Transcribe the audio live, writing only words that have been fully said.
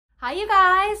Hi you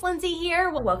guys, Lindsay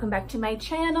here. Welcome back to my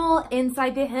channel,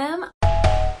 Inside the Hem.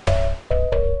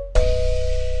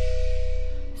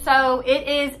 So it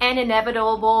is an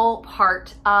inevitable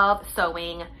part of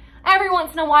sewing. Every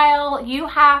once in a while, you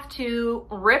have to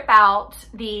rip out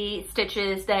the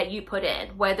stitches that you put in,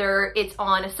 whether it's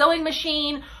on a sewing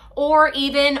machine or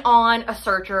even on a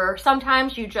serger.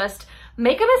 Sometimes you just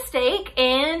make a mistake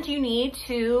and you need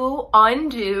to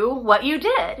undo what you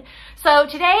did. So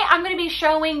today I'm going to be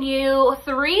showing you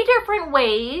 3 different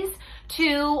ways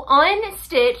to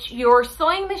unstitch your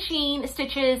sewing machine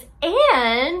stitches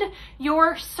and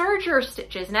your serger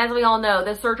stitches. And as we all know,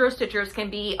 the serger stitches can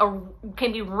be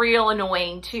real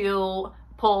annoying to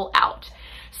pull out.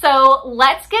 So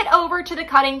let's get over to the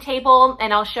cutting table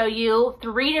and I'll show you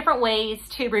 3 different ways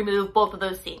to remove both of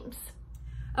those seams.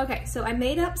 Okay, so I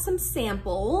made up some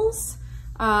samples.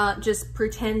 Just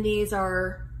pretend these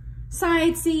are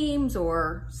side seams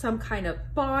or some kind of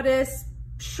bodice,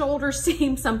 shoulder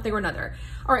seam, something or another.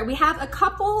 All right, we have a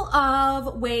couple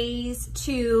of ways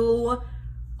to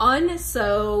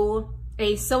unsew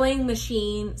a sewing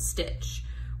machine stitch.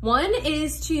 One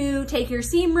is to take your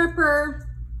seam ripper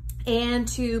and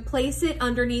to place it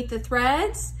underneath the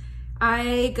threads.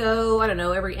 I go, I don't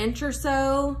know, every inch or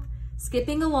so,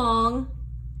 skipping along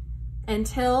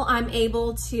until I'm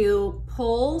able to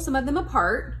pull some of them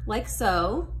apart like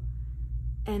so,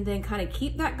 and then kind of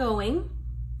keep that going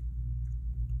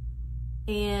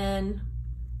and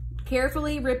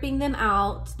carefully ripping them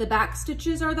out. The back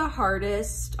stitches are the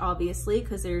hardest, obviously,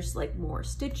 because there's like more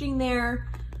stitching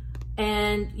there.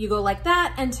 And you go like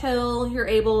that until you're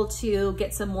able to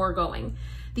get some more going.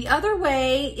 The other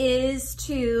way is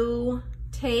to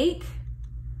take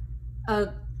a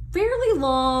fairly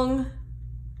long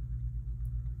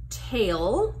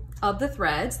tail of the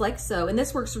threads like so, and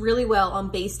this works really well on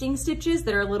basting stitches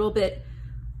that are a little bit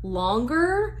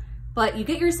longer, but you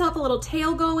get yourself a little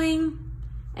tail going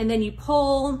and then you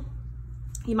pull.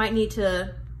 You might need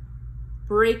to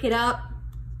break it up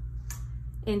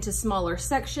into smaller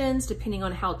sections depending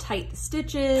on how tight the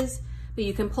stitch is, but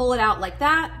you can pull it out like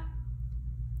that,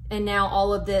 and now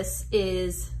all of this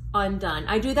is undone.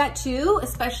 I do that too,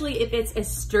 especially if it's a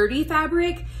sturdy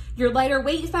fabric. Your lighter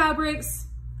weight fabrics,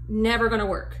 never gonna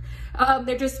work.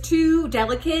 They're just too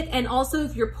delicate, and also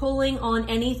if you're pulling on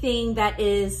anything that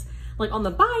is like on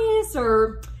the bias,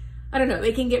 or I don't know,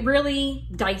 it can get really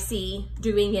dicey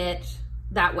doing it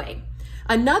that way.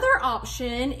 Another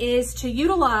option is to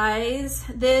utilize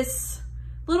this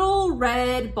little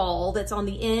red ball that's on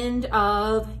the end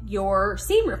of your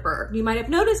seam ripper. You might have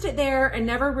noticed it there and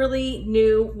never really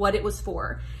knew what it was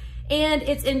for. And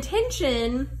its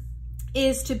intention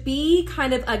is to be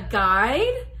kind of a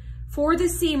guide for the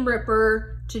seam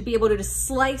ripper to be able to just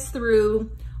slice through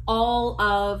all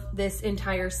of this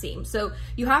entire seam. So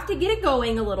you have to get it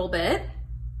going a little bit.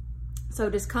 So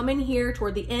just come in here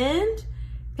toward the end,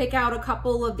 pick out a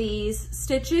couple of these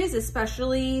stitches,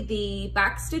 especially the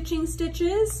back stitching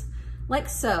stitches, like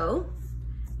so.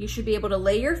 You should be able to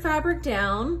lay your fabric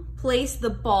down, place the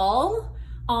ball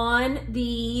on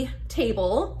the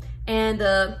table and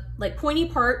the like pointy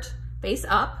part face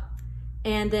up,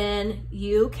 and then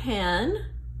you can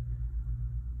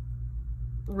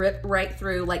rip right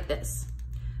through like this.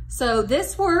 So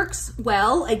this works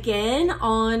well, again,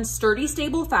 on sturdy,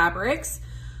 stable fabrics,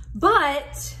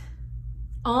 but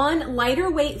on lighter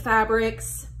weight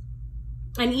fabrics,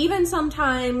 and even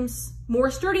sometimes more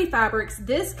sturdy fabrics,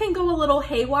 this can go a little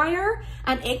haywire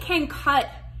and it can cut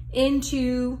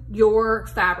into your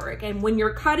fabric. And when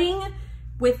you're cutting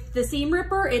with the seam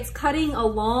ripper, it's cutting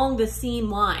along the seam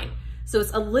line. So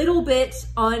it's a little bit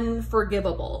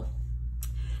unforgivable.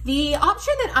 The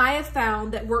option that I have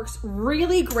found that works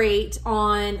really great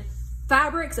on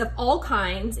fabrics of all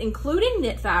kinds, including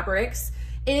knit fabrics,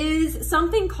 is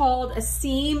something called a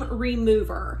seam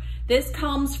remover. This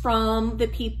comes from the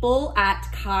people at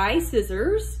Kai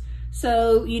Scissors.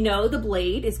 So you know the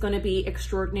blade is going to be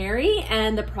extraordinary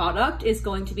and the product is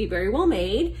going to be very well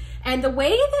made. And the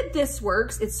way that this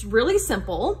works, it's really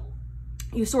simple.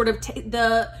 You sort of take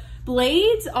the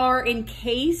blades are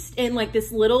encased in like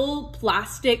this little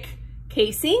plastic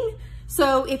casing.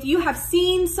 So if you have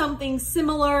seen something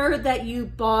similar that you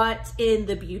bought in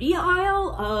the beauty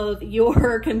aisle of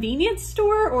your convenience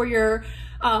store or your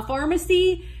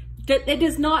pharmacy, it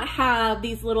does not have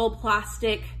these little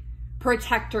plastic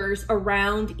protectors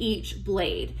around each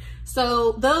blade.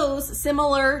 So those,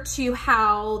 similar to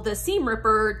how the seam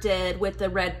ripper did with the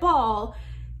red ball,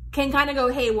 can kind of go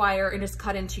haywire and just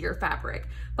cut into your fabric.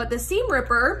 But the seam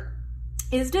ripper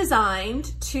is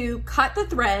designed to cut the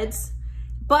threads,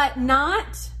 but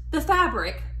not the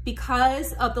fabric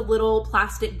because of the little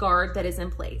plastic guard that is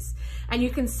in place. And you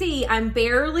can see I'm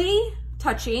barely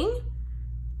touching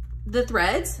the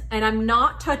threads and I'm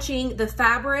not touching the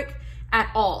fabric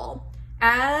at all.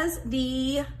 As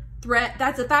the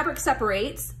fabric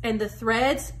separates and the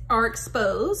threads are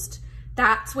exposed,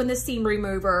 that's when the seam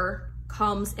remover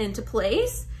comes into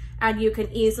place and you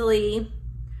can easily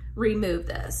remove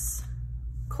this.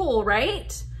 Cool,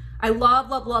 right? I love,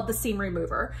 love, love the seam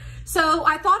remover. So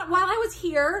I thought while I was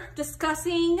here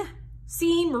discussing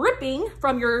seam ripping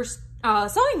from your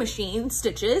sewing machine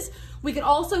stitches, we could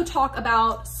also talk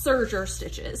about serger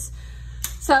stitches.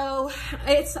 So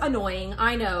it's annoying,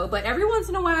 I know, but every once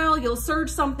in a while you'll serge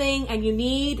something and you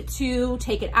need to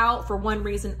take it out for one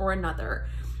reason or another.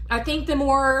 I think the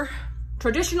more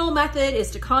traditional method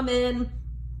is to come in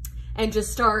and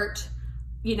just start,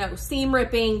 you know, seam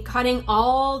ripping, cutting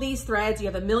all these threads. You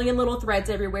have a million little threads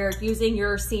everywhere using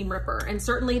your seam ripper. And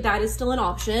certainly that is still an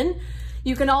option.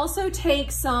 You can also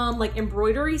take some like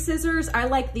embroidery scissors. I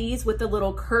like these with the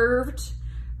little curved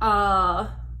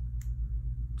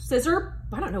scissor.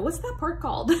 I don't know, what's that part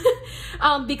called?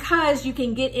 Because you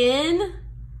can get in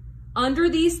under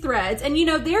these threads. And you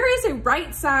know, there is a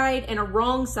right side and a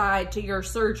wrong side to your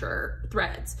serger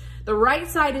threads. The right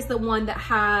side is the one that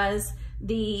has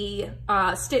the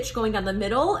stitch going down the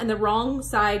middle and the wrong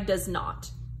side does not.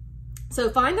 So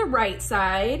find the right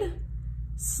side,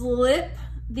 slip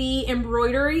the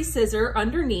embroidery scissor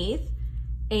underneath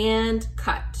and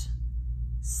cut.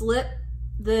 Slip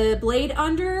the blade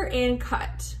under and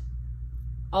cut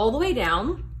all the way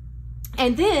down.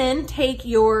 And then take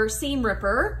your seam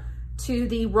ripper to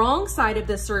the wrong side of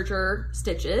the serger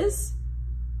stitches,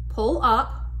 pull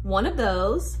up one of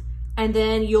those, and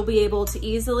then you'll be able to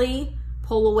easily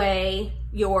pull away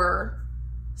your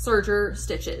serger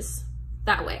stitches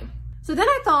that way. So then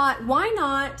I thought, why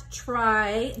not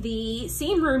try the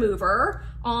seam remover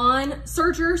on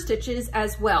serger stitches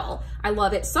as well? I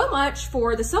love it so much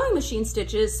for the sewing machine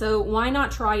stitches, so why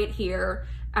not try it here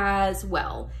as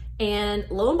well? And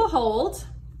lo and behold,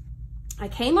 I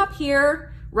came up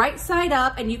here right side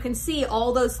up and you can see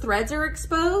all those threads are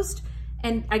exposed,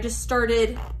 and I just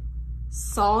started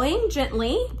sawing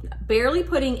gently, barely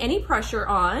putting any pressure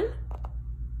on,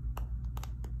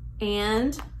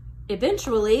 and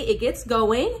eventually it gets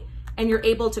going and you're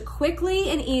able to quickly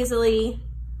and easily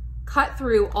cut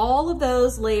through all of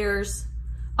those layers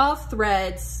of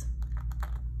threads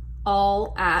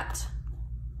all at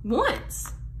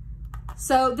once.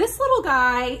 So this little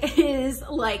guy is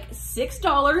like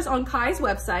 $6 on Kai's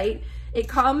website. It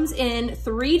comes in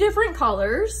 3 different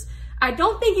colors. I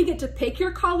don't think you get to pick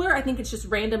your color. I think it's just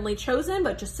randomly chosen,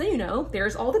 but just so you know,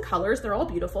 there's all the colors. They're all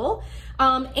beautiful.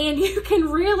 And you can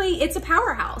really, it's a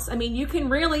powerhouse. I mean, you can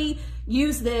really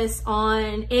use this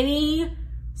on any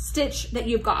stitch that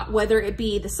you've got, whether it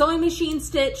be the sewing machine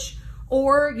stitch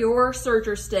or your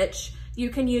serger stitch. You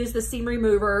can use the seam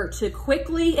remover to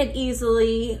quickly and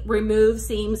easily remove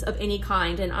seams of any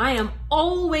kind. And I am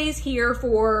always here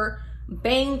for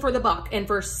bang for the buck. And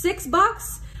for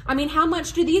 $6, I mean, how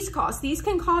much do these cost? These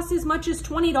can cost as much as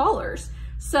 $20.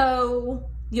 So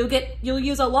you'll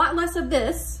use a lot less of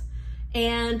this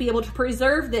and be able to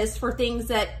preserve this for things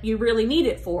that you really need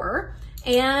it for,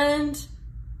 and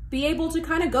be able to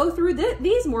kind of go through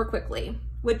these more quickly,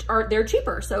 which they're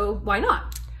cheaper. So why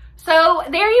not? So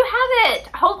there you have it.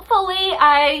 Hopefully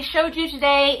I showed you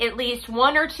today at least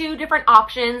 1 or 2 different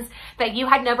options that you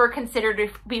had never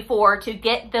considered before to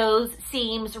get those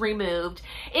seams removed.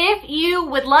 If you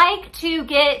would like to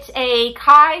get a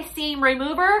Kai seam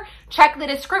remover, check the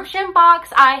description box.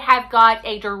 I have got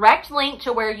a direct link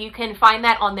to where you can find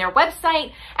that on their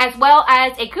website, as well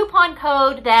as a coupon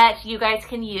code that you guys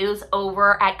can use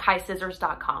over at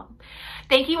kaiscissors.com.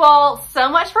 Thank you all so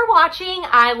much for watching.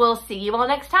 I will see you all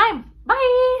next time.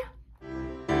 Bye.